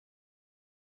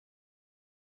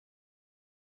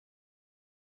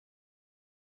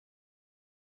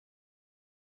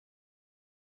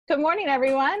Good morning,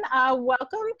 everyone.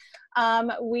 Welcome.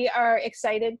 We are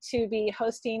excited to be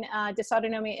hosting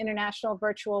Dysautonomia International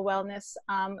Virtual Wellness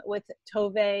with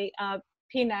Tove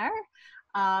Pinar.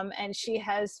 And she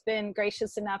has been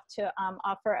gracious enough to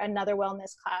offer another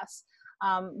wellness class.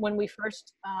 When we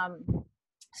first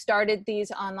started these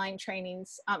online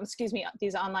trainings,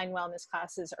 these online wellness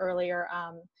classes earlier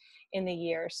in the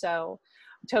year. So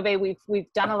Tove,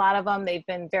 we've done a lot of them. They've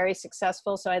been very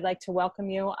successful. So I'd like to welcome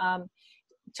you.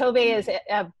 Tove is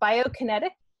a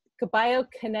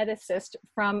biokineticist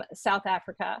from South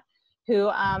Africa who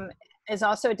is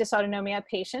also a dysautonomia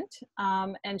patient,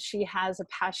 and she has a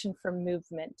passion for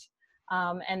movement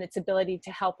and its ability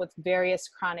to help with various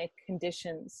chronic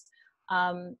conditions.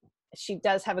 She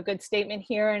does have a good statement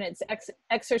here, and it's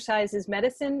exercise is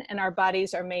medicine and our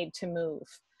bodies are made to move.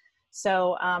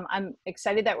 So I'm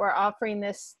excited that we're offering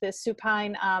this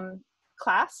supine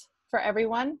class for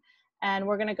everyone. And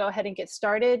we're going to go ahead and get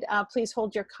started. Please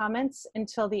hold your comments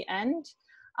until the end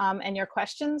and your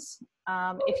questions.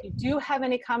 If you do have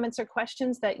any comments or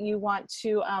questions that you want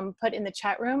to put in the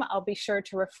chat room, I'll be sure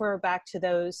to refer back to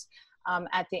those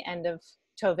at the end of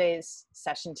Tove's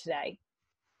session today.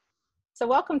 So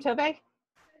welcome, Tove. Perfect.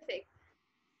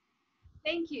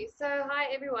 Thank you. So hi,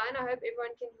 everyone. I hope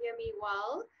everyone can hear me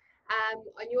well.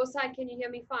 On your side, can you hear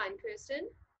me fine, Kirsten?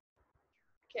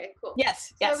 Okay, cool. Yes,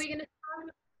 so yes. we're going to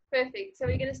Perfect. So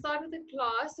we're going to start with the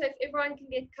class. So if everyone can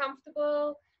get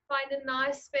comfortable, find a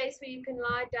nice space where you can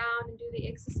lie down and do the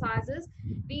exercises.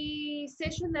 The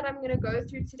session that I'm going to go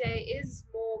through today is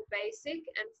more basic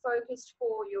and focused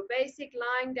for your basic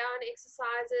lying down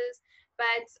exercises.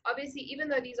 But obviously, even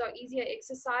though these are easier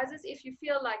exercises, if you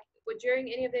feel like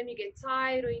during any of them you get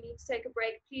tired or you need to take a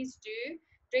break, please do.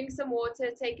 Drink some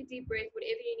water, take a deep breath,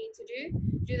 whatever you need to do.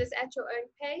 Do this at your own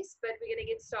pace, but we're going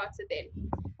to get started then.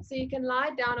 So you can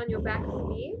lie down on your back for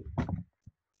me. So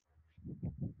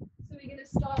we're going to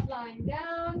start lying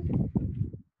down.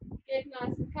 Get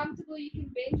nice and comfortable. You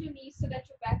can bend your knees so that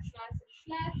your back's nice and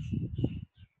flat.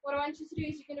 What I want you to do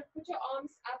is you're going to put your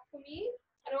arms up for me.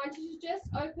 And I want you to just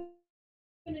open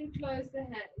and close the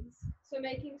hands. So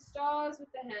making stars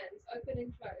with the hands, open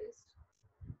and closed.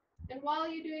 And while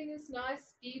you're doing this,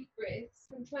 nice deep breaths,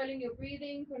 controlling your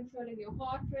breathing, controlling your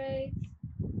heart rate.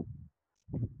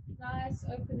 Nice,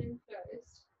 open and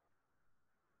closed.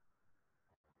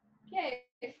 Okay,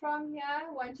 from here,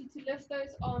 I want you to lift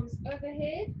those arms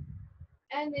overhead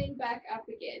and then back up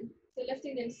again. So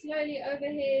lifting them slowly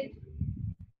overhead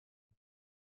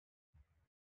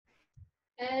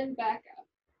and back up.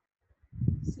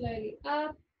 Slowly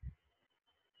up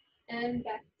and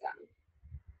back down.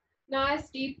 Nice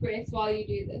deep breaths while you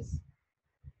do this.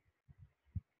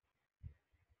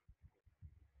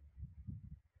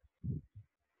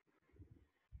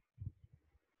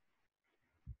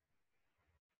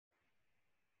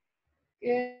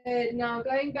 Good. Now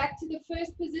going back to the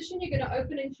first position, you're going to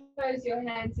open and close your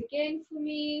hands again for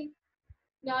me.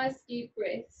 Nice deep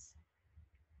breaths.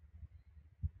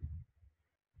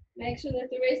 Make sure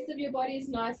that the rest of your body is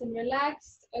nice and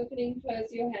relaxed. Open and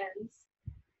close your hands.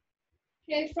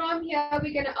 Okay, from here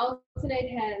we're going to alternate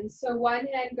hands. So one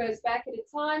hand goes back at a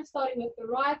time, starting with the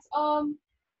right arm.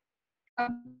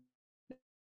 Come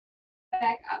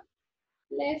back up.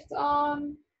 Left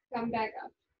arm, come back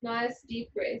up. Nice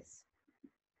deep breaths.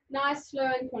 Nice, slow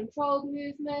and controlled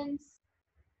movements.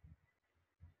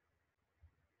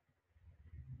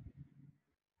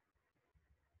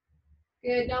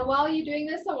 Good. Now, while you're doing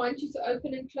this, I want you to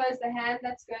open and close the hand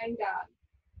that's going down.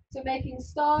 So making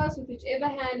stars with whichever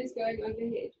hand is going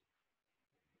overhead.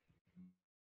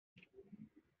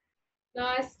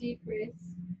 Nice, deep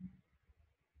breaths.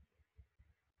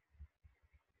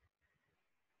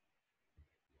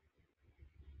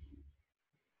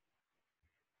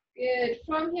 Good.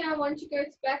 From here, I want you to go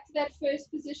back to that first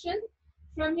position.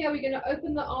 From here, we're going to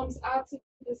open the arms out to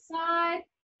the side.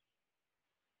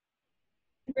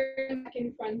 Bring them back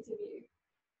in front of you.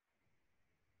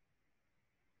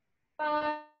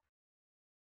 5.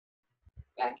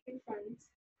 Back in front.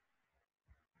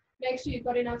 Make sure you've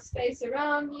got enough space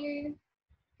around you.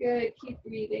 Good. Keep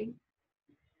breathing.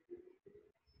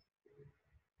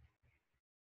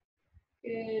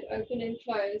 Good. Open and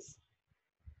close.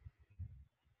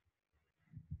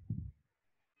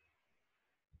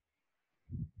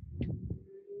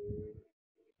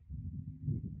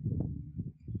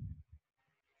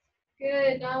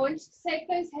 Good. Now I want you to take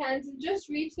those hands and just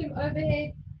reach them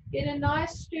overhead. Get a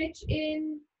nice stretch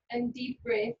in and deep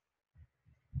breath.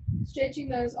 Stretching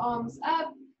those arms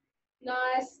up.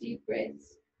 Nice deep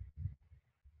breaths.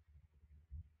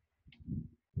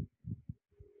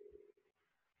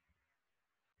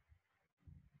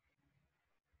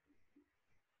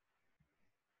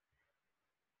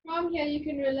 From here, you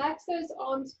can relax those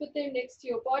arms, put them next to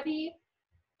your body.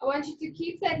 I want you to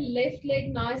keep that left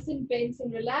leg nice and bent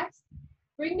and relaxed.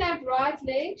 Bring that right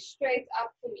leg straight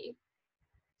up for me.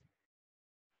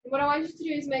 And what I want you to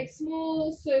do is make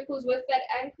small circles with that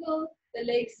ankle. The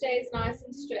leg stays nice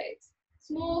and straight.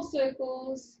 Small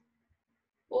circles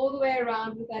all the way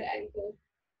around with that ankle.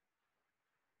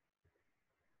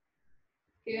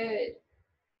 Good.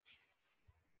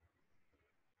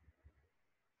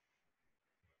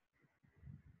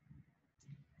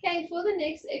 Okay, for the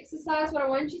next exercise, what I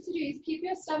want you to do is keep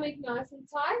your stomach nice and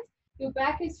tight. Your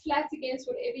back is flat against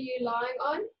whatever you're lying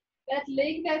on. That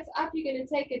leg that's up, you're going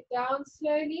to take it down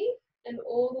slowly and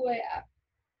all the way up.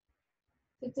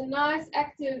 So it's a nice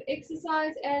active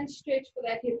exercise and stretch for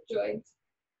that hip joint.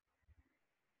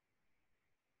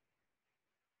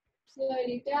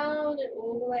 Slowly down and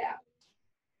all the way up.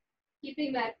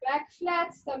 Keeping that back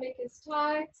flat, stomach is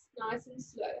tight, nice and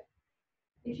slow.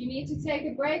 If you need to take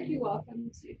a break, you're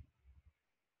welcome to.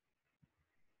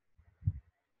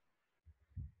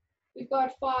 We've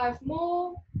got 5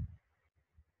 more.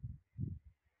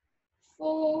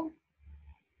 4,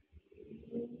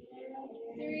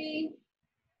 3,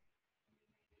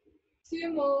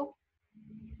 2 more,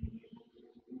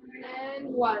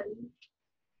 and 1.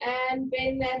 And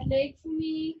bend that leg for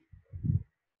me.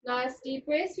 Nice deep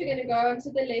rest. We're going to go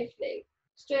onto the left leg.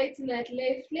 Straighten that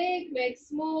left leg. Make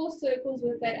small circles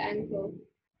with that ankle.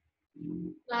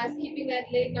 Nice, keeping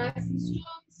that leg nice and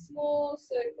strong. Small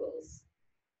circles.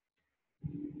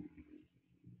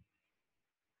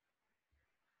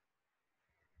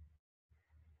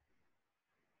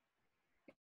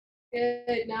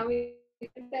 Good. Now we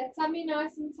keep that tummy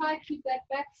nice and tight. Keep that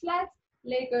back flat.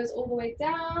 Leg goes all the way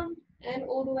down and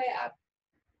all the way up.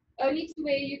 Only to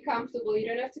where you're comfortable. You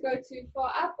don't have to go too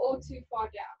far up or too far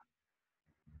down.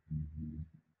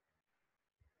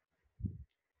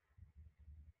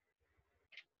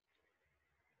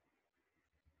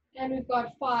 And we've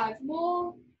got 5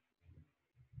 more.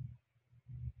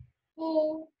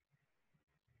 4,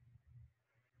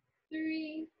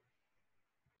 3,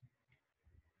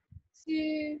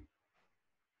 2,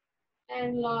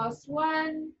 and last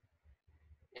 1.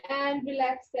 And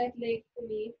relax that leg for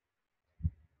me.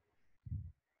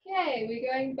 Okay,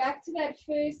 we're going back to that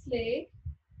first leg.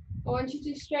 I want you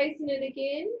to straighten it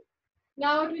again.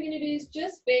 Now what we're going to do is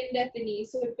just bend at the knee.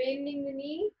 So bending the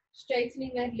knee,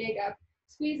 straightening that leg up.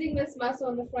 Squeezing this muscle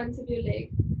on the front of your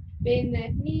leg. Bend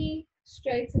that knee,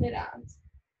 straighten it out.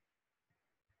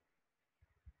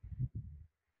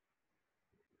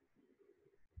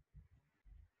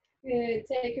 Good.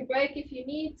 Take a break if you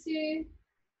need to.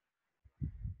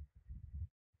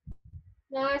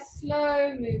 Nice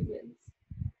slow movements.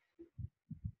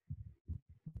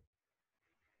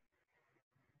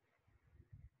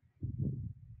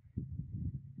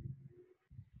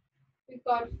 We've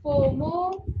got 4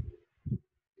 more.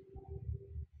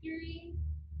 3,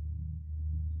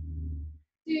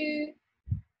 2,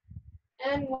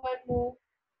 and 1 more.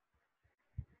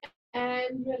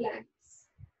 And relax.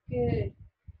 Good.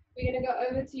 We're going to go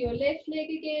over to your left leg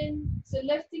again. So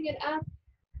lifting it up,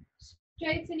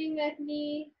 straightening that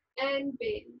knee, and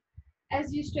bend.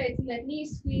 As you straighten that knee,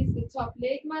 squeeze the top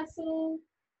leg muscle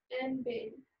and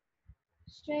bend.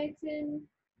 Straighten.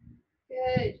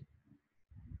 Good.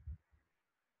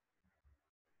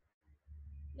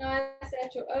 Nice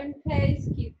at your own pace.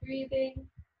 Keep breathing.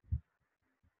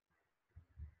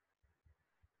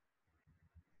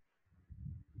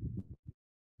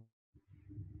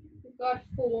 We've got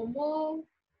 4 more.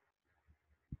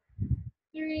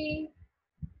 3,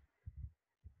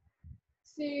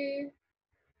 2,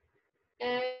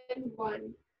 and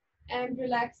 1. And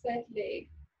relax that leg.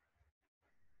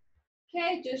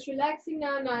 Okay, just relaxing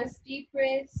now. Nice deep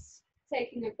breaths.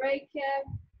 Taking a break here.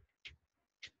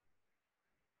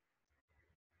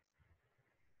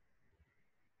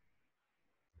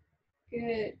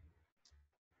 Good.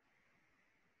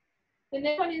 The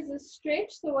next one is a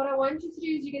stretch. So what I want you to do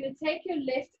is you're going to take your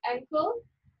left ankle,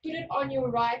 put it on your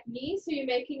right knee. So you're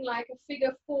making like a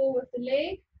figure 4 with the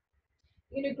leg.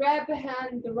 You're going to grab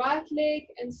the right leg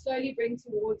and slowly bring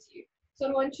towards you. So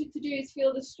what I want you to do is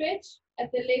feel the stretch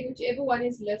at the leg, whichever one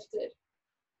is lifted.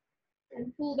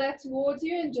 And pull that towards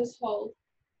you and just hold.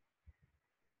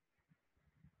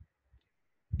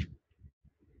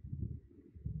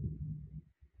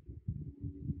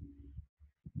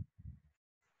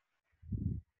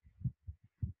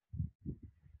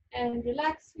 And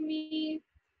relax for me.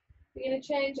 We're going to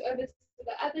change over to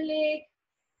the other leg.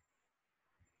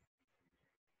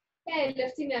 Okay,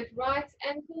 lifting that right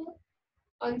ankle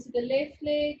onto the left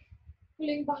leg,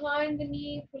 pulling behind the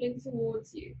knee, pulling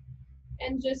towards you.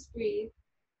 And just breathe.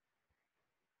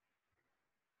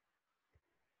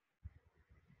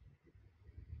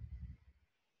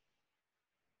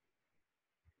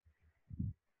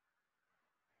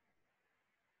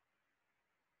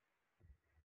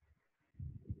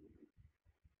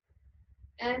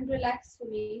 and relax for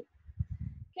me.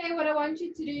 Okay, what I want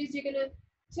you to do is you're going to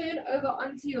turn over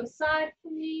onto your side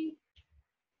for me.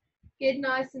 Get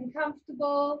nice and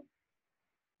comfortable.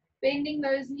 Bending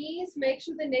those knees. Make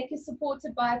sure the neck is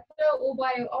supported by a pillow or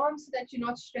by your arms so that you're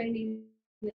not straining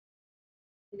the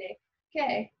neck.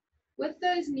 Okay. With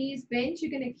those knees bent,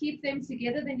 you're going to keep them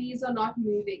together. The knees are not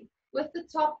moving. With the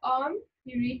top arm,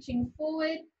 you're reaching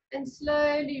forward and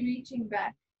slowly reaching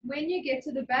back. When you get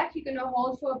to the back, you're going to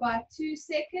hold for about 2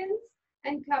 seconds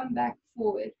and come back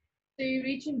forward. So you're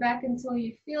reaching back until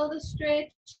you feel the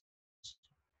stretch.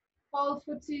 Hold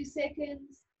for 2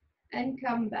 seconds and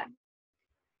come back.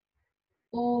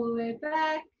 All the way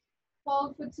back.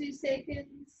 Hold for 2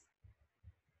 seconds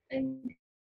and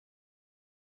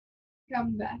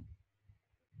come back.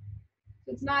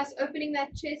 So it's nice opening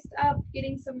that chest up,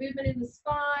 getting some movement in the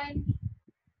spine,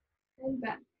 and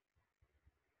back.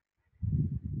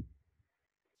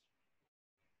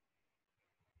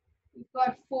 We've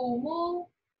got 4 more.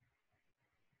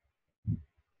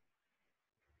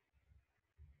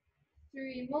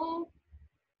 3 more.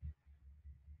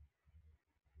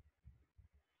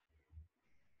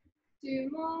 2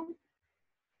 more.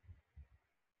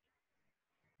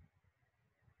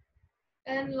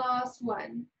 And last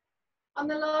one. On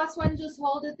the last one, just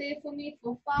hold it there for me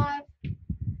for 5,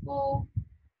 4,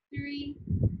 3,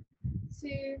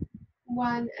 2,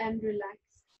 1, and relax.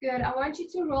 Good. I want you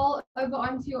to roll over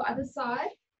onto your other side.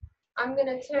 I'm going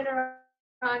to turn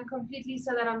around completely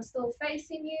so that I'm still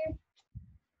facing you.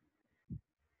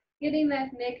 Getting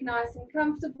that neck nice and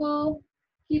comfortable.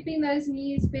 Keeping those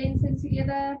knees bent in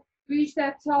together. Reach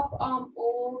that top arm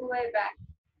all the way back.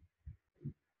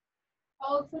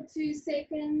 Hold for 2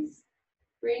 seconds.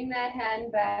 Bring that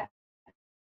hand back.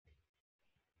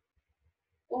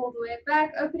 All the way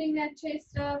back, opening that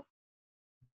chest up.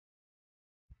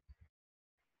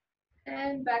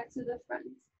 And back to the front.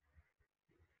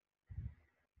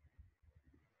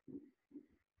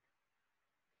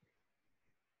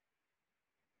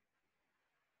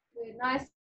 Good. Nice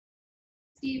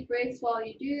deep breaths while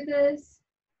you do this.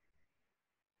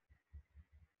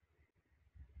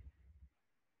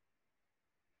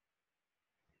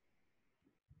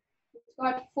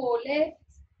 We've got 4 left.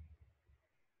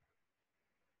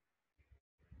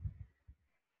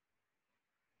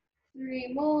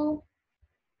 3 more.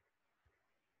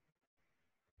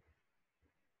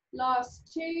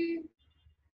 Last 2.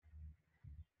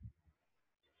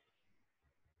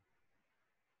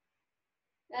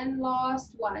 And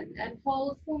last 1. And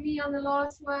hold for me on the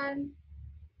last one.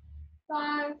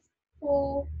 5,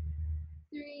 4,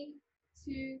 3,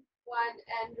 2, 1,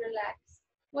 and relax.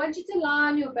 I want you to lie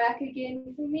on your back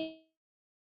again for me.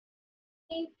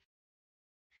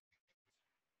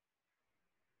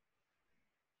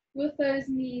 With those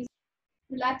knees,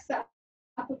 relax the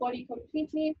upper body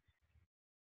completely.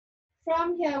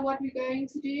 From here, what we're going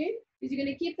to do is you're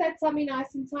going to keep that tummy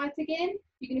nice and tight again.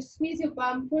 You're going to squeeze your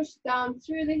bum, push down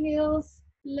through the heels,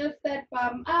 lift that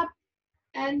bum up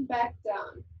and back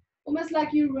down. Almost like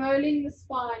you're rolling the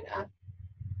spine up.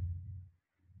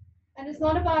 And it's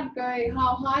not about going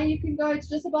how high you can go, it's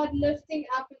just about lifting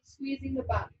up and squeezing the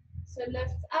bum. So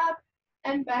lift up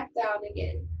and back down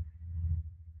again.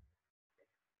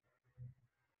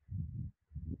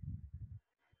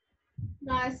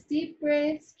 Nice deep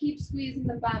breaths, keep squeezing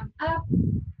the bum up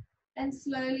and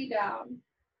slowly down.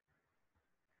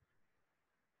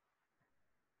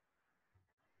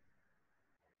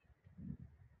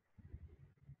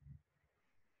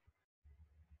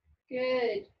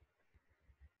 Good.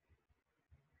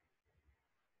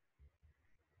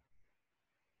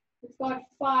 We've got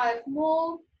 5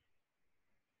 more.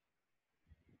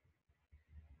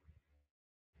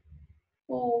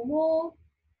 4 more.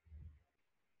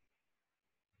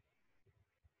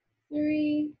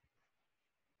 3,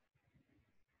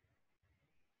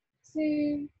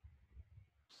 2,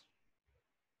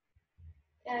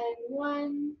 and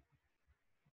 1.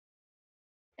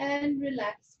 And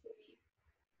relax for me.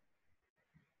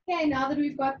 Okay, now that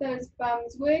we've got those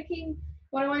bums working,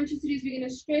 what I want you to do is we're going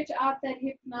to stretch out that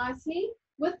hip nicely.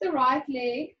 With the right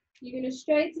leg, you're going to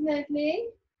straighten that leg,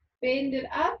 bend it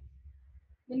up.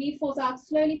 The knee falls out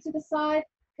slowly to the side,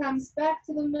 comes back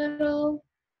to the middle,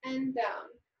 and down.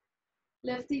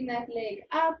 Lifting that leg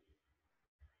up,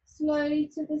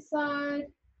 slowly to the side,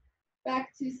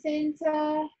 back to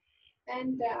center,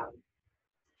 and down.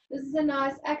 This is a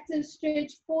nice active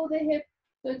stretch for the hip,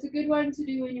 so it's a good one to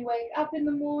do when you wake up in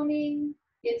the morning,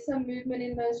 get some movement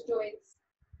in those joints.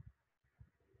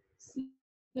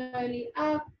 Slowly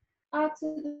up, out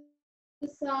to the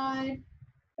side,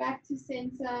 back to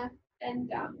center, and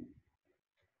down.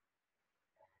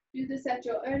 Do this at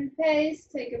your own pace.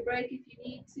 Take a break if you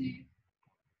need to.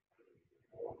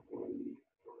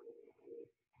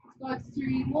 Got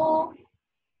 3 more.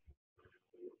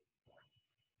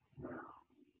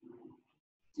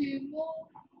 2 more.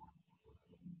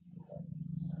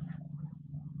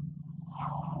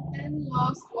 And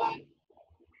last one.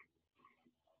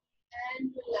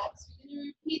 And relax. We're going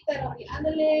to repeat that on the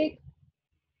other leg.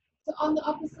 So on the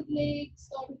opposite leg,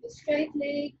 start with the straight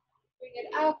leg. Bring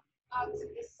it up, out to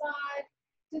the side,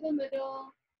 to the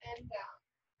middle, and down.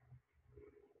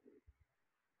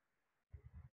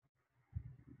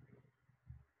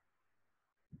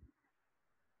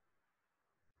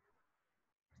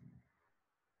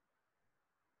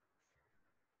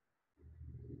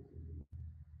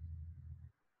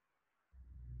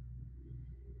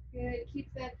 Good.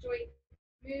 Keep that joint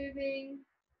moving.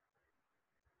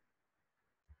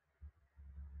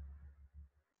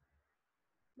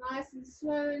 Nice and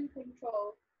slow and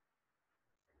controlled.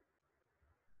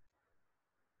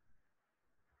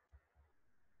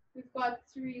 We've got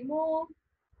 3 more.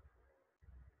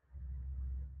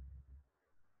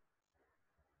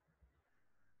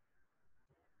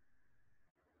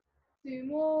 2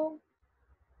 more.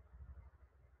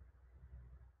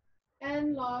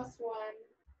 And last one.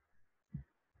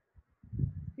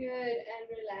 Good, and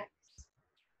relax.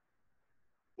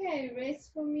 Okay,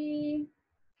 rest for me.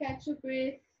 Catch your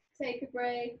breath. Take a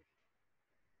break.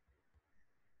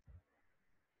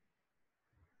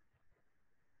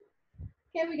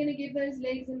 Okay, we're going to give those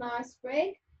legs a nice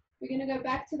break. We're going to go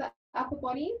back to the upper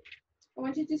body. I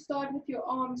want you to start with your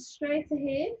arms straight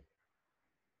ahead.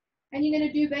 And you're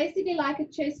going to do basically like a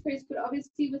chest press, but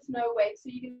obviously with no weight. So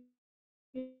you're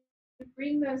going to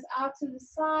bring those out to the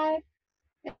side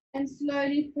and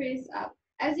slowly press up.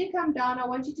 As you come down, I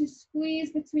want you to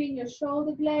squeeze between your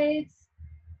shoulder blades.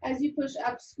 As you push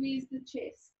up, squeeze the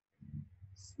chest.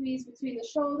 Squeeze between the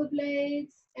shoulder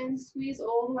blades and squeeze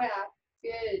all the way up.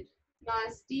 Good.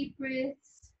 Nice deep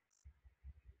breaths.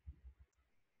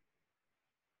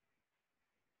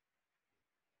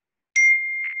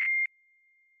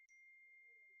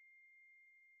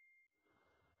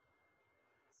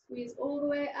 Squeeze all the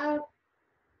way up.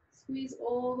 Squeeze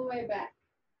all the way back.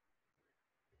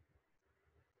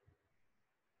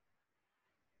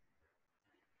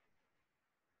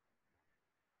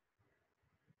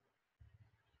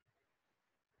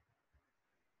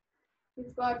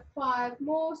 We've got 5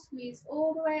 more. Squeeze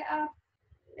all the way up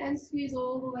and squeeze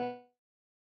all the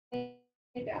way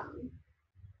down.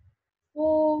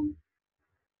 4,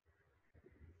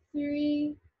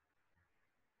 3,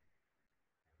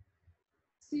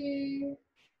 2,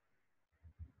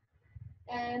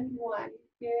 and 1.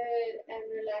 Good, and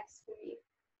relax for me.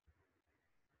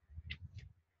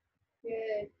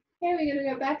 Good. Okay, we're going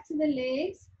to go back to the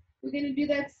legs. We're going to do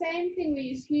that same thing where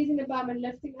you're squeezing the bum and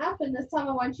lifting up, and this time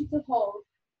I want you to hold.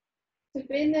 So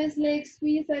bend those legs,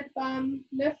 squeeze that bum,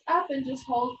 lift up, and just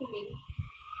hold for me.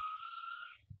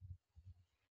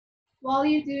 While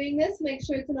you're doing this, make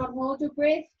sure to not hold your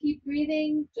breath. Keep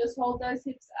breathing. Just hold those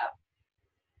hips up.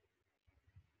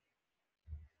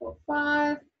 For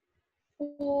 5,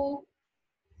 4,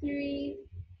 3,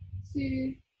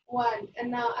 2, 1. And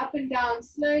now up and down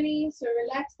slowly. So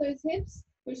relax those hips.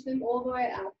 Push them all the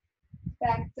way up.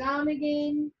 Back down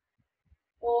again.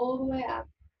 All the way up.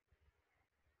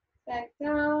 Back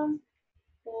down.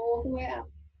 All the way up.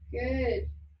 Good.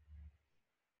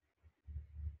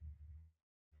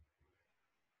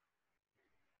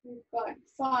 We've got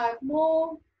 5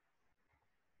 more.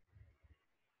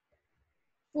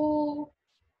 4,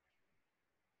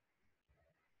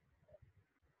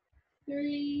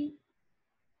 3,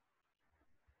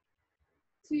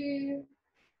 2,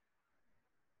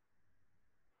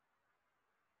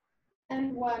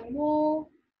 and 1 more.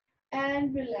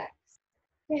 And relax.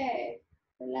 Okay,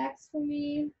 relax for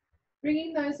me.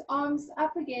 Bringing those arms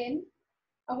up again.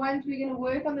 We're going to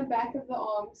work on the back of the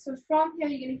arms. So from here,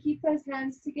 you're going to keep those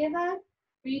hands together,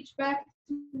 reach back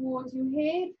towards your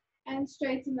head, and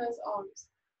straighten those arms.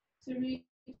 So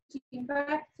reaching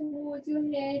back towards your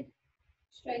head,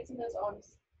 straighten those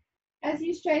arms. As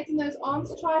you straighten those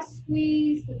arms, try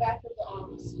squeeze the back of the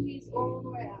arms. Squeeze all the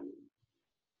way up.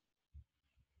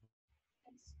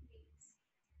 And squeeze.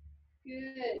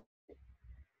 Good.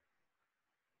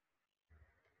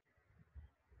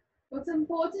 What's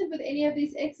important with any of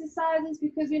these exercises,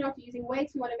 because we're not using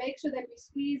weights, we want to make sure that we're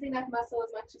squeezing that muscle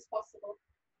as much as possible.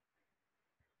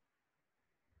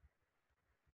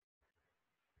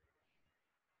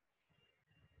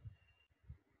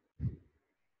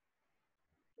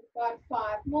 We've got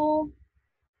 5 more.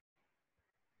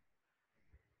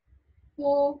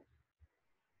 4,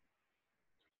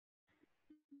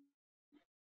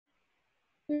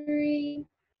 3,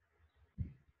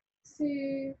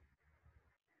 2,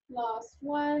 last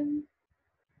one,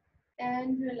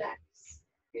 and relax.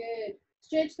 Good.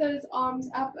 Stretch those arms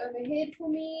up overhead for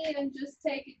me and just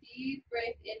take a deep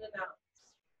breath in and out.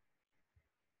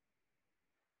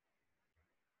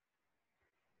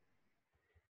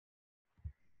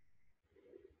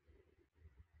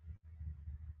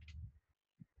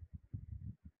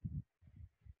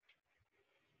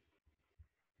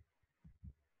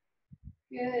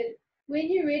 Good. When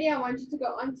you're ready, I want you to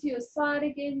go onto your side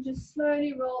again. Just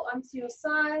slowly roll onto your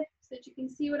side so that you can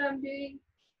see what I'm doing.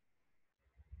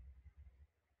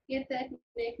 Get that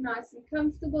neck nice and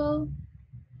comfortable.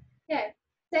 Okay,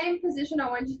 same position. I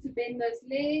want you to bend those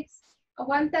legs. I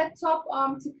want that top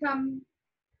arm to come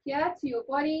here to your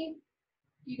body.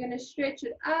 You're going to stretch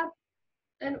it up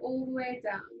and all the way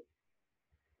down.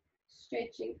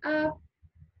 Stretching up,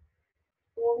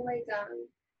 all the way down.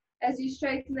 As you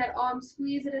straighten that arm,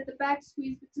 squeeze it at the back,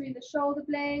 squeeze between the shoulder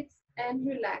blades, and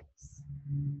relax.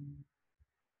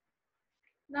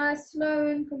 Nice, slow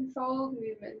and controlled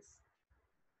movements.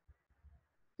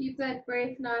 Keep that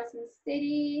breath nice and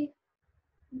steady,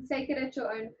 and take it at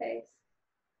your own pace.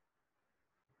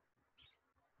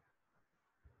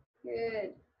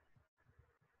 Good.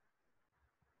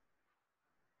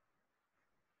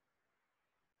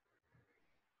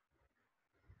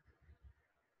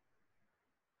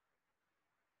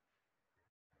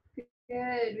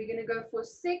 Good. We're going to go for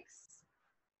 6,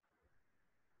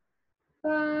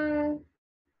 5,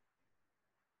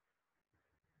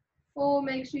 4.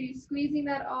 Make sure you're squeezing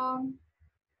that arm.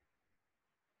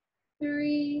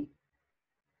 3,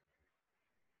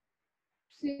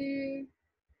 2,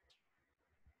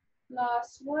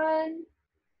 last one,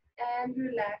 and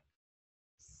relax.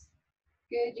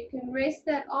 Good. You can rest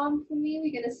that arm for me.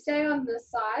 We're going to stay on this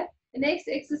side. The next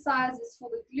exercise is for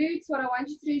the glutes. What I want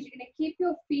you to do is you're going to keep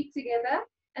your feet together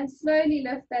and slowly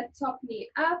lift that top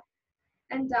knee up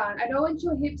and down. I don't want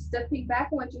your hips dipping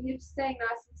back. I want your hips staying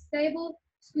nice and stable.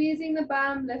 Squeezing the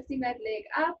bum, lifting that leg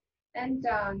up and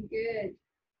down. Good.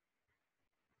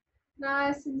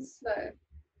 Nice and slow.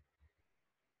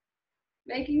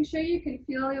 Making sure you can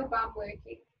feel your bum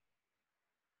working.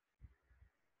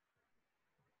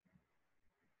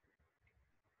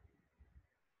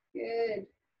 Good.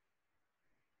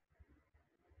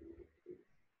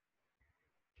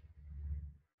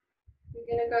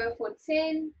 We're going to go for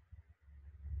 10,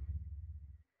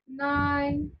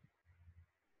 9,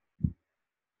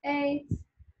 8,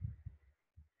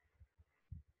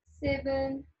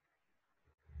 7,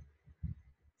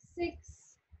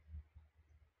 6,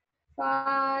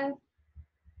 5,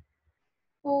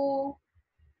 4,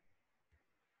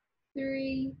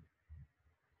 3,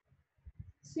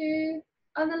 2.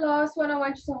 On the last one, I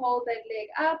want you to hold that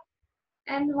leg up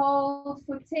and hold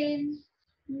for 10,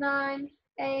 9,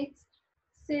 8,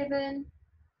 7,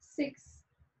 6,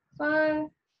 5,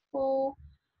 4,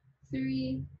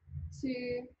 3,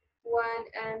 2, 1,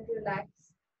 and relax.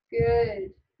 Good.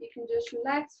 You can just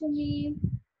relax for me.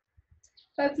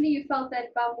 Hopefully you felt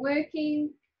that bum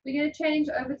working. We're going to change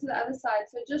over to the other side.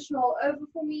 So just roll over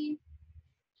for me.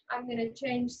 I'm going to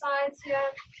change sides here.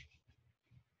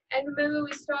 And remember,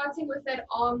 we're starting with that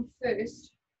arm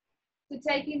first. So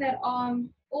taking that arm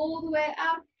all the way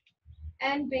up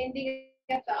and bending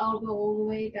at the elbow all the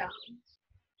way down.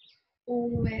 All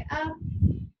the way up,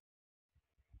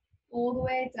 all the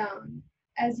way down.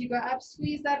 As you go up,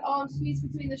 squeeze that arm, squeeze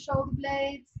between the shoulder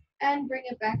blades, and bring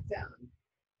it back down.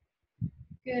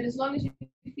 Good. As long as you're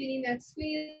feeling that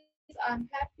squeeze, I'm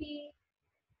happy.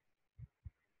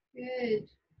 Good.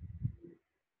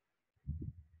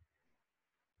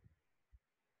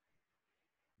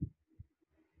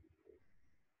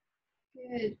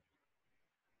 Good.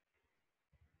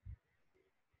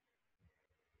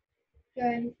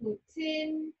 Going for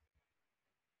 10,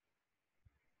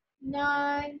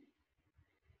 9,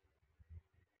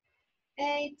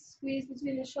 8, squeeze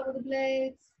between the shoulder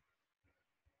blades,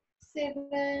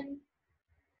 7,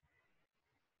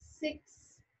 6,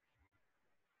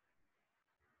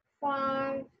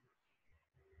 5,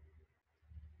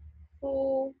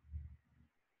 4,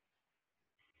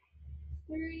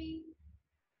 3,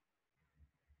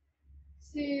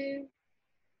 2,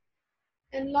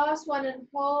 and last one, and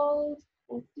hold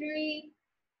for 3,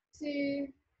 2,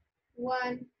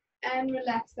 1, and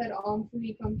relax that arm for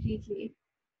me completely.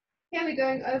 Okay, we're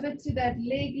going over to that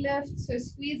leg lift. So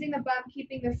squeezing the bum,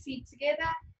 keeping the feet together.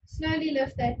 Slowly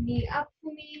lift that knee up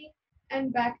for me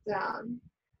and back down.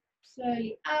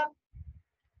 Slowly up,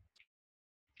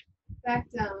 back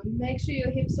down. Make sure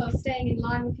your hips are staying in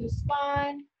line with your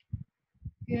spine.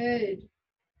 Good.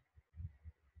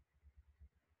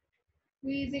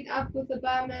 Squeezing up with the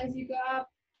bum as you go up.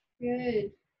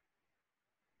 Good.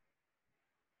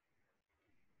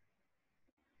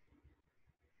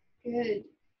 Good.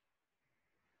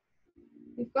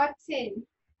 We've got 10,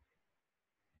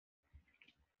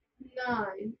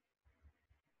 9,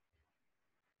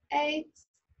 8,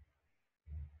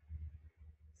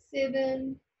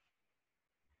 7,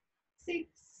 6,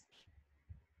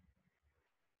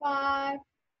 5.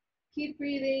 Keep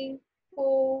breathing.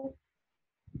 4,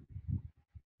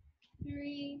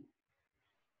 3,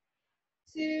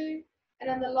 2. And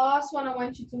then the last one, I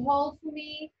want you to hold for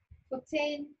me for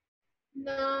 10,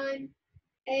 9,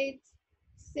 8,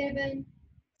 7,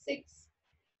 6,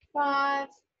 5,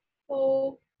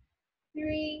 4,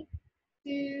 3,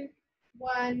 2,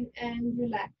 1, and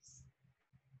relax.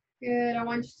 Good. I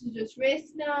want you to just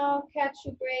rest now, catch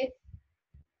your breath,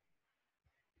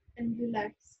 and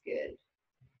relax. Good.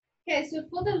 Okay, so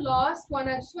for the last one,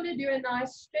 I just want to do a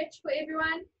nice stretch for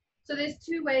everyone. So there's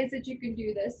 2 ways that you can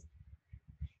do this.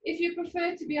 If you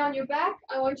prefer to be on your back,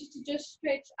 I want you to just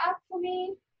stretch up for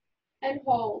me and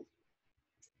hold.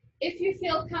 If you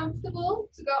feel comfortable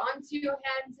to go onto your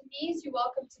hands and knees, you're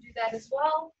welcome to do that as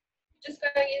well. Just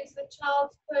going into the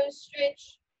child's pose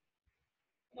stretch.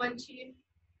 I want you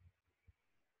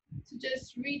to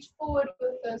just reach forward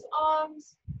with those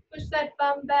arms, push that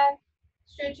bum back,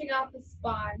 stretching out the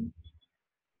spine.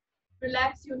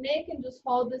 Relax your neck and just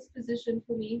hold this position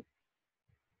for me.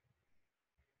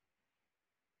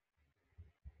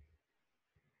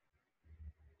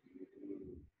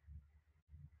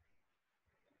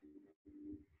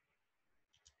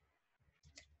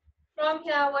 From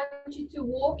here, I want you to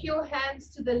walk your hands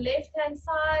to the left-hand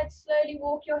side. Slowly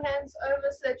walk your hands over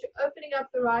so that you're opening up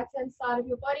the right-hand side of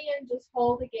your body and just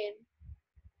hold again.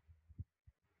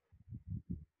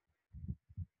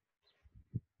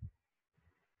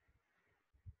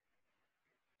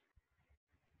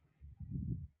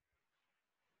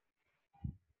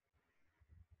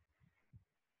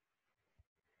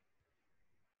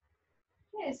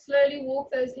 Okay, slowly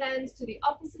walk those hands to the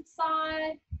opposite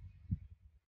side.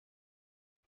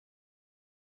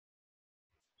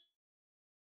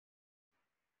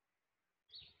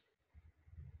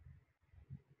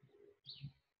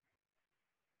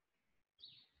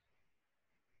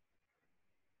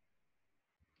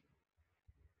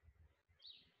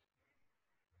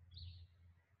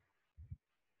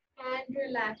 And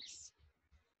relax.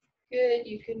 Good,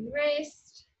 you can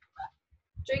rest.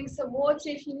 Drink some water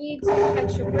if you need to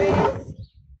catch your breath.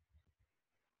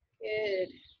 Good.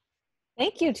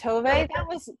 Thank you, Tove.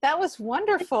 That was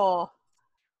wonderful.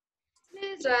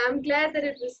 Pleasure. I'm glad that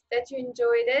you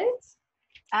enjoyed it.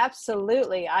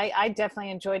 Absolutely. I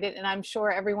definitely enjoyed it, and I'm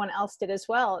sure everyone else did as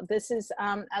well. This is,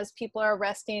 as people are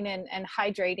resting and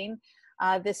hydrating,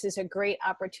 this is a great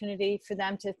opportunity for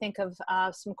them to think of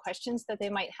some questions that they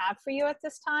might have for you at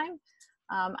this time.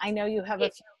 I know you have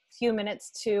a few minutes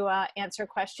to answer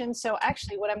questions. So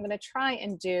actually what I'm going to try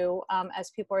and do as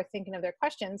people are thinking of their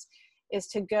questions is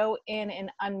to go in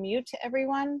and unmute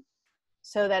everyone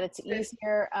so that it's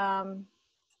easier.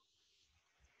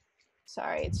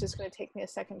 Sorry, it's just going to take me a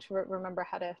second to remember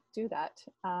how to do that.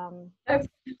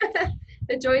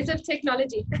 The joys of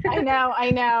technology. I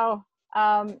know.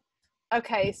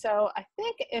 Okay, so I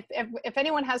think if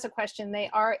anyone has a question, they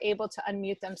are able to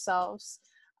unmute themselves.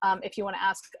 If you want to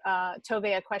ask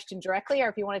Tove a question directly, or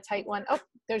if you want to type one. Oh,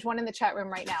 there's one in the chat room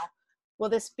right now. Will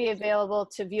this be available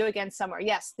to view again somewhere?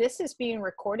 Yes, this is being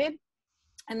recorded,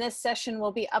 and this session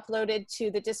will be uploaded to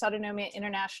the Dysautonomia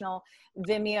International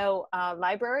Vimeo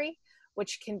library,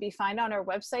 which can be found on our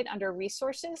website under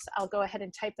resources. I'll go ahead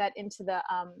and type that into the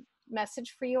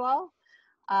message for you all.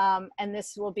 And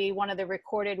this will be one of the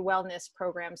recorded wellness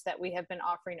programs that we have been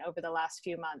offering over the last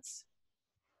few months.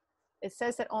 It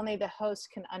says that only the host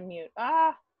can unmute.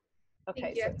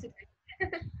 Okay. So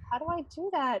how do I do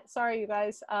that? Sorry, you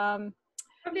guys.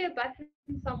 Probably a button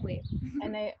somewhere.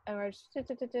 And they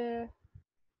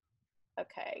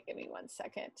okay, give me 1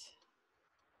 second.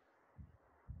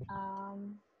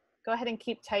 Go ahead and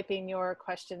keep typing your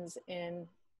questions in.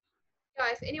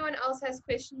 Yeah, if anyone else has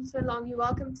questions along, you're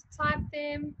welcome to type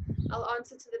them. I'll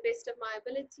answer to the best of my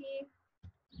ability.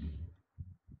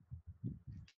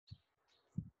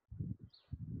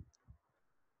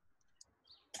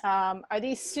 Are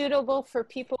these suitable for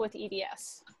people with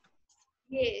EDS?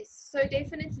 Yes, so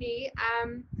definitely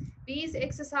these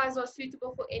exercises are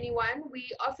suitable for anyone.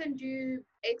 We often do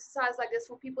exercise like this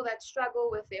for people that struggle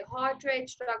with their heart rate,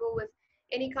 struggle with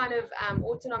any kind of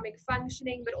autonomic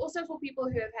functioning, but also for people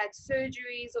who have had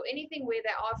surgeries or anything where they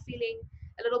are feeling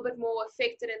a little bit more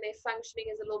affected and their functioning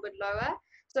is a little bit lower.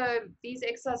 So these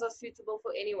exercises are suitable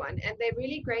for anyone, and they're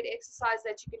really great exercise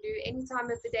that you can do any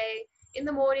time of the day, in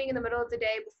the morning, in the middle of the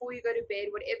day, before you go to bed,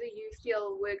 whatever you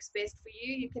feel works best for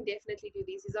you. You can definitely do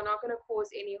these. These are not going to cause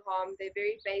any harm. They're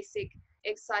very basic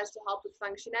exercise to help with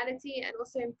functionality and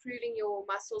also improving your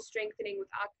muscle strengthening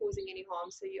without causing any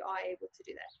harm. So you are able to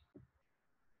do that.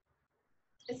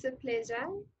 It's a pleasure.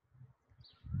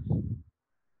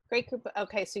 Great group.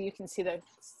 Okay, so you can see the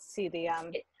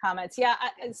comments. Yeah.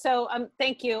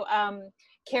 Thank you,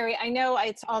 Carrie. I know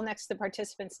it's all next to the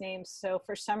participants' names, so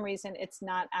for some reason it's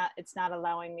not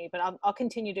allowing me, but I'll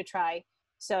continue to try.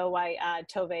 So while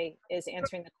Tove is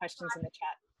answering the questions in the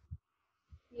chat.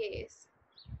 Yes.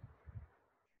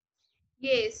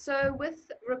 Yes, so with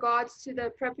regards to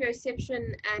the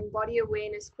proprioception and body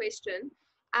awareness question,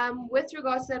 with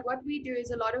regards to that, what we do is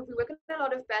we work on a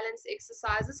lot of balance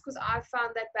exercises, because I've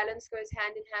found that balance goes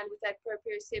hand in hand with that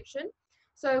proprioception.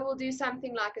 So we'll do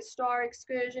something like a star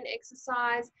excursion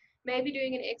exercise, maybe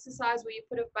doing an exercise where you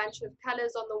put a bunch of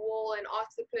colors on the wall and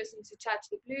ask the person to touch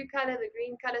the blue color, the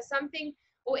green color, something,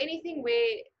 or anything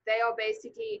where they are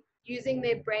basically using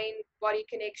their brain body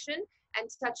connection and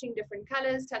touching different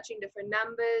colors, touching different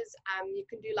numbers. You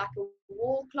can do like a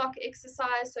wall clock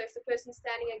exercise. So if the person's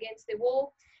standing against their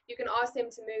wall, you can ask them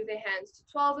to move their hands to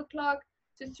 12 o'clock,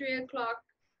 to 3 o'clock,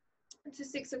 to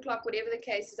 6 o'clock, whatever the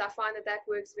case is. I find that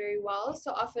works very well.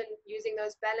 So often using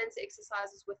those balance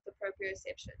exercises with the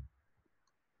proprioception.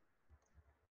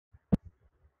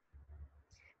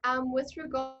 With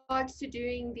regards to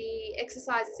doing the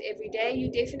exercises every day, you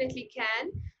definitely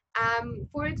can.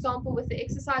 For example, with the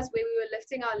exercise where we were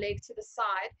lifting our leg to the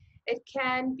side, it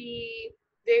can be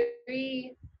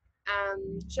very,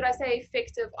 should I say,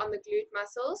 effective on the glute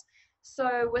muscles.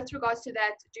 So with regards to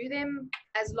that, do them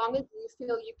as long as you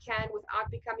feel you can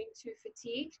without becoming too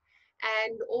fatigued.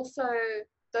 And also,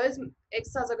 those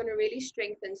exercises are going to really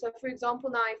strengthen. So for example,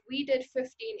 now if we did 15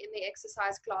 in the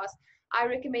exercise class, I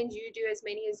recommend you do as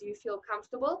many as you feel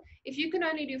comfortable. If you can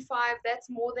only do 5, that's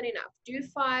more than enough. Do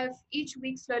 5 each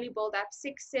week, slowly build up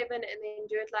 6, 7, and then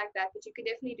do it like that. But you can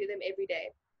definitely do them every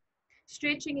day.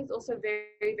 Stretching is also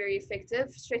very, very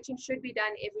effective. Stretching should be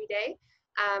done every day,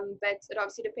 but it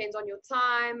obviously depends on your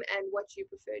time and what you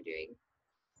prefer doing.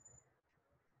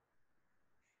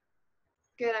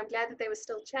 Good, I'm glad that they were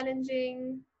still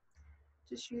challenging.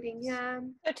 Just shooting, yeah.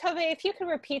 So Tove, if you could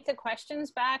repeat the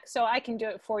questions back so I can do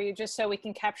it for you, just so we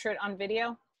can capture it on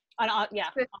video, on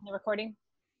the recording.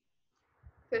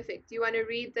 Perfect. Do you want to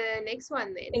read the next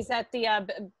one then? Is that the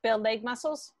build leg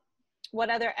muscles? What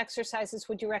other exercises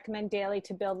would you recommend daily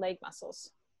to build leg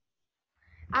muscles?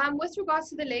 With regards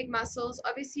to the leg muscles,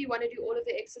 obviously you want to do all of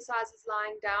the exercises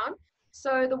lying down.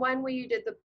 So the one where you did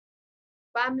the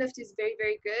bum lift is very,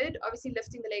 very good. Obviously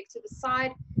lifting the leg to the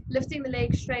side, lifting the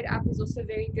leg straight up is also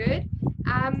very good.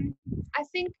 I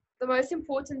think the most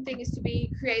important thing is to be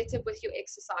creative with your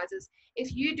exercises.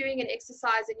 If you're doing an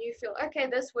exercise and you feel, okay,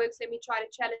 this works, let me try to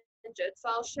challenge it. So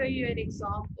I'll show you an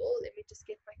example. Let me just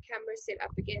get my camera set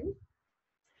up again.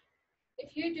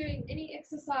 If you're doing any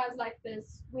exercise like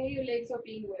this, where your legs are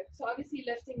being worked, so obviously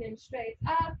lifting them straight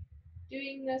up,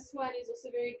 doing this one is also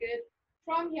very good.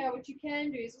 From here, what you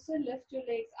can do is also lift your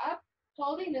legs up,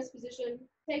 holding this position,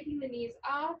 taking the knees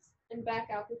out and back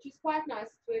up, which is quite nice.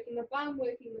 It's working the bum,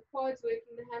 working the quads,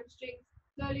 working the hamstrings,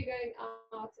 slowly going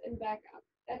out and back up.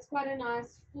 That's quite a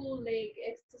nice full leg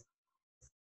exercise.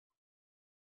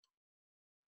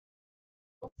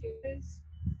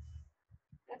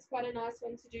 That's quite a nice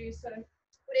one to do. So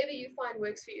whatever you find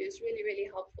works for you is really, really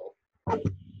helpful.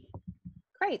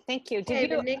 Great, thank you. Okay,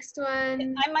 the next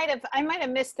one. I might have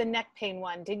missed the neck pain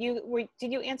one. Did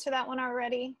you answer that one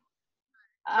already?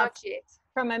 Not yet.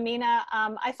 From Amina,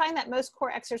 I find that most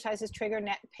core exercises trigger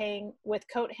neck pain with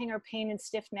coat hanger pain and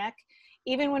stiff neck,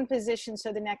 even when positioned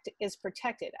so the neck is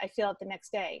protected. I feel it the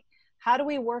next day. How do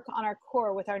we work on our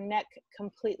core with our neck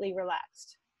completely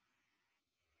relaxed?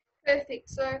 Perfect.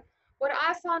 So what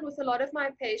I found with a lot of my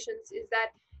patients is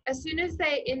that as soon as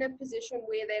they're in a position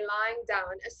where they're lying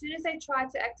down, as soon as they try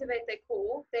to activate their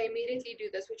core, they immediately do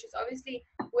this, which is obviously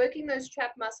working those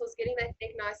trap muscles, getting that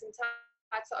neck nice and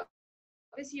tight. So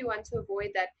obviously you want to avoid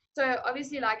that. So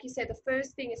obviously, like you said, the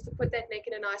first thing is to put that neck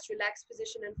in a nice relaxed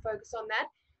position and focus on that.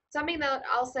 Something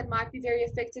else that might be very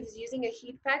effective is using a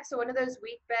heat pack. So one of those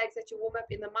wheat bags that you warm up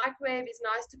in the microwave is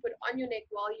nice to put on your neck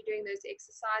while you're doing those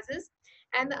exercises.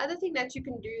 And the other thing that you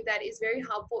can do that is very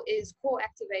helpful is core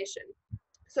activation.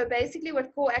 So basically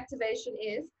what core activation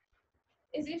is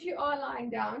if you are lying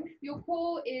down, your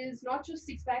core is not your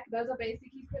six pack. Those are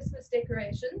basically Christmas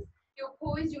decorations. Your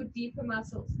core is your deeper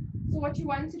muscles. So what you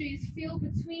want to do is feel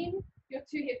between your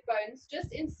two hip bones,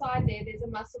 just inside there's a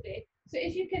muscle there. So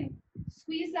if you can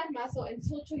squeeze that muscle and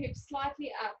tilt your hips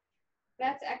slightly up,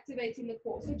 that's activating the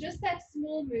core. So just that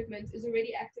small movement is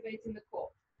already activating the core.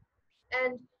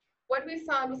 And what we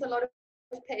found with a lot of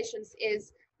patients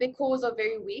is their cores are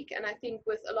very weak. And I think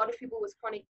with a lot of people with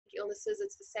chronic illnesses,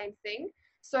 it's the same thing.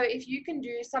 So if you can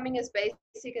do something as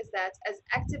basic as that, as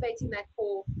activating that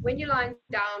core, when you're lying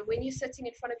down, when you're sitting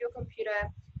in front of your computer,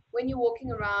 when you're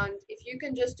walking around, if you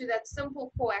can just do that simple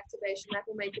core activation, that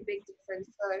will make a big difference.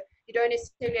 So you don't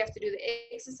necessarily have to do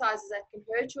the exercises that can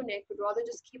hurt your neck, but rather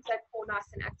just keep that core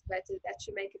nice and activated. That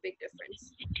should make a big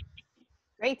difference.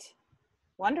 Great.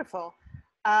 Wonderful.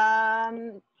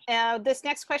 This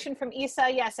next question from Isa,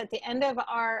 yes, at the end of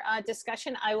our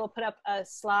discussion, I will put up a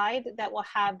slide that will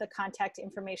have the contact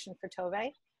information for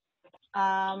Tove.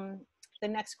 The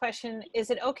next question,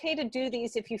 is it okay to do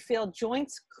these if you feel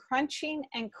joints crunching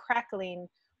and crackling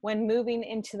when moving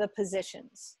into the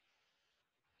positions?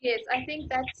 Yes, I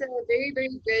think that's a very,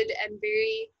 very good and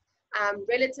very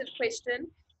relative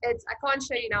question. I can't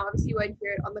show you now, obviously you won't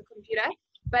hear it on the computer,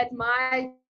 but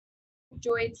my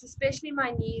joints, especially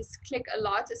my knees, click a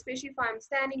lot, especially if I'm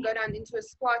standing, go down into a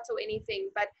squat or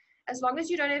anything. But as long as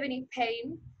you don't have any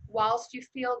pain whilst you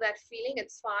feel that feeling,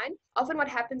 it's fine. Often what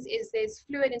happens is there's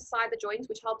fluid inside the joint,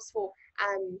 which helps for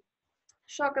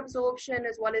shock absorption,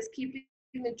 as well as keeping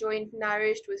the joint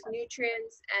nourished with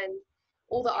nutrients and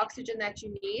all the oxygen that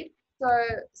you need. So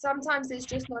sometimes there's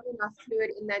just not enough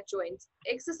fluid in that joint.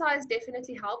 Exercise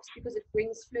definitely helps because it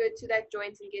brings fluid to that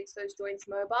joint and gets those joints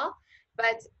mobile.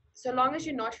 But so long as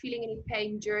you're not feeling any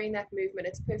pain during that movement,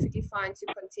 it's perfectly fine to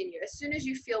continue. As soon as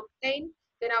you feel pain,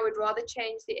 then I would rather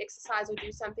change the exercise or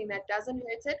do something that doesn't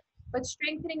hurt it. But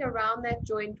strengthening around that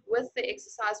joint with the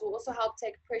exercise will also help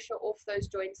take pressure off those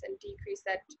joints and decrease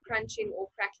that crunching or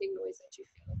crackling noise that you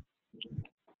feel.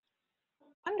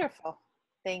 Wonderful.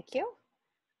 Thank you.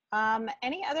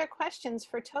 Any other questions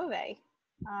for Tove?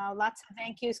 Lots of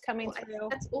thank yous coming through.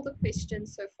 That's all the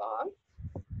questions so far.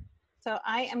 So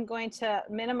I am going to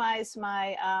minimize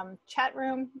my chat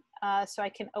room so I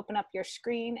can open up your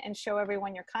screen and show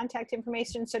everyone your contact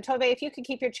information. So Tove, if you could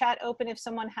keep your chat open, if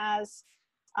someone has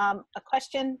a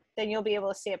question, then you'll be able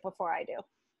to see it before I do.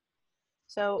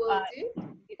 So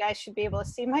you guys should be able to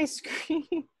see my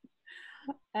screen.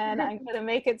 And I'm going to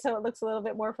make it so it looks a little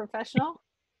bit more professional.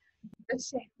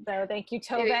 So thank you,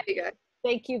 Tove. There you go.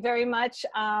 Thank you very much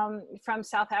from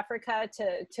South Africa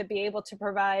to be able to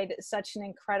provide such an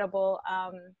incredible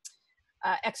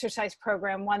exercise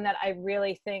program, one that I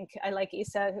really think, I like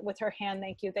Isa with her hand,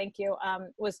 thank you,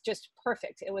 was just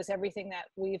perfect. It was everything that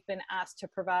we've been asked to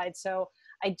provide. So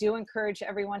I do encourage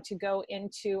everyone to go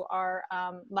into our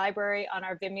library on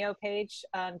our Vimeo page,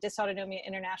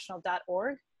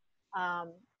 dysautonomiainternational.org.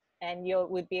 And you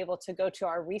would be able to go to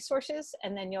our resources,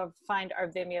 and then you'll find our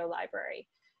Vimeo library.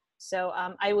 So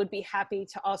I would be happy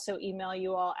to also email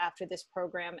you all after this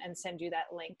program and send you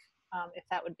that link if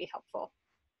that would be helpful.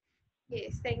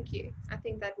 Yes, thank you. I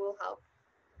think that will help.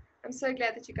 I'm so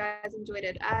glad that you guys enjoyed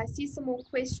it. I see some more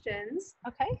questions.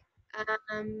 Okay.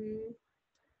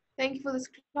 Thank you for this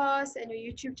class and your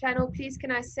YouTube channel. Please,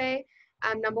 can I say,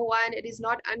 number one, it is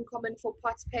not uncommon for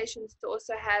POTS patients to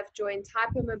also have joint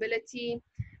hypermobility.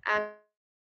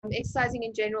 Exercising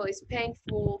in general is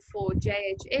painful for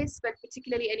JHS, but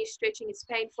particularly any stretching is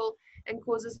painful and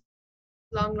causes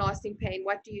long-lasting pain.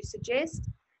 What do you suggest?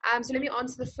 So let me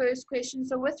answer the first question.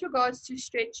 So with regards to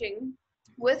stretching,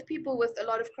 with people with a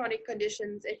lot of chronic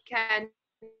conditions, it can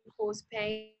cause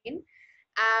pain.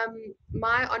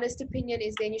 My honest opinion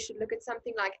is then you should look at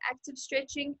something like active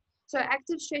stretching. So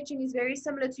active stretching is very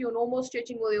similar to your normal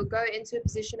stretching where you'll go into a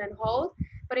position and hold.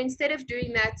 But instead of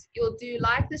doing that, you'll do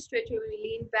like the stretch where we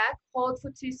lean back, hold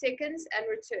for 2 seconds and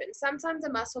return. Sometimes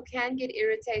the muscle can get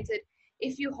irritated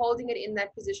if you're holding it in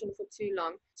that position for too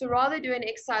long. So rather do an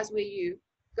exercise where you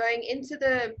going into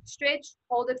the stretch,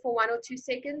 hold it for 1 or 2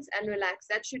 seconds and relax.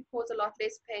 That should cause a lot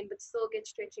less pain, but still get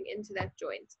stretching into that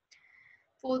joint.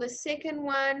 For the second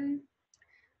one,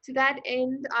 to that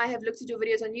end, I have looked at your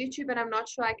videos on YouTube and I'm not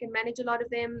sure I can manage a lot of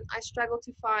them. I struggle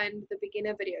to find the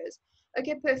beginner videos.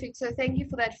 Okay, perfect. So thank you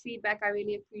for that feedback. I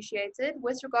really appreciate it.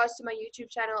 With regards to my YouTube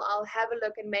channel, I'll have a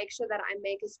look and make sure that I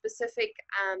make a specific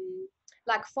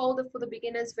like folder for the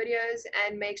beginners videos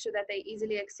and make sure that they're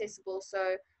easily accessible.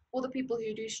 So for the people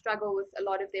who do struggle with a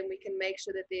lot of them, we can make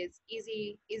sure that there's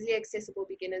easily accessible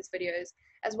beginners videos,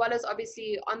 as well as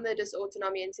obviously on the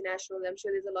Dysautonomia International. I'm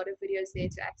sure there's a lot of videos there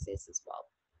to access as well.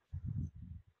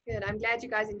 Good. I'm glad you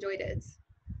guys enjoyed it.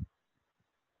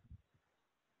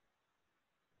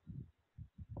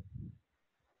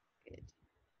 Good.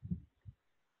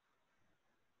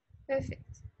 Perfect.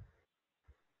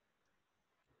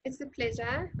 It's a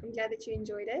pleasure. I'm glad that you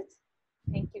enjoyed it.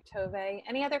 Thank you, Tove.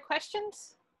 Any other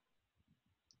questions?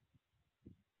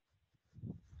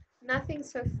 Nothing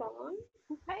so far.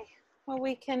 Okay. Well,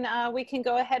 we can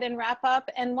go ahead and wrap up.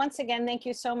 And once again, thank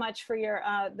you so much for your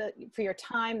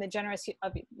time, the generous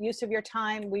use of your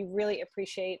time. We really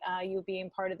appreciate you being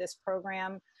part of this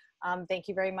program. Thank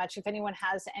you very much. If anyone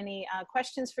has any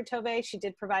questions for Tove, she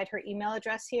did provide her email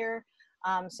address here,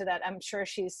 so that I'm sure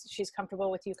she's comfortable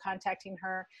with you contacting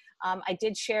her. I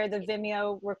did share the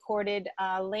Vimeo recorded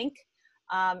link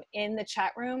in the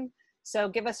chat room. So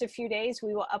give us a few days.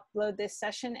 We will upload this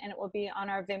session and it will be on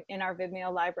in our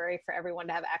Vimeo library for everyone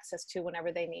to have access to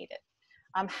whenever they need it.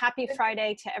 Happy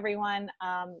Friday to everyone.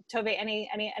 Tove,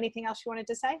 anything else you wanted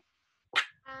to say?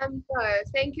 No,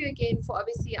 thank you again for,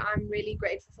 obviously, I'm really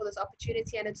grateful for this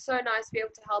opportunity, and it's so nice to be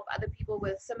able to help other people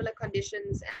with similar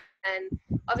conditions. And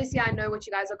obviously, I know what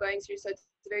you guys are going through, so it's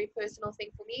a very personal thing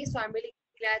for me. So I'm really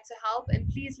glad to help. And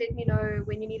please let me know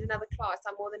when you need another class.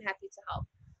 I'm more than happy to help.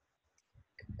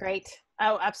 Great.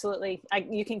 Oh, absolutely.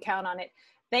 You can count on it.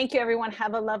 Thank you, everyone.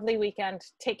 Have a lovely weekend.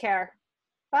 Take care.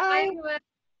 Bye, Bye. everyone.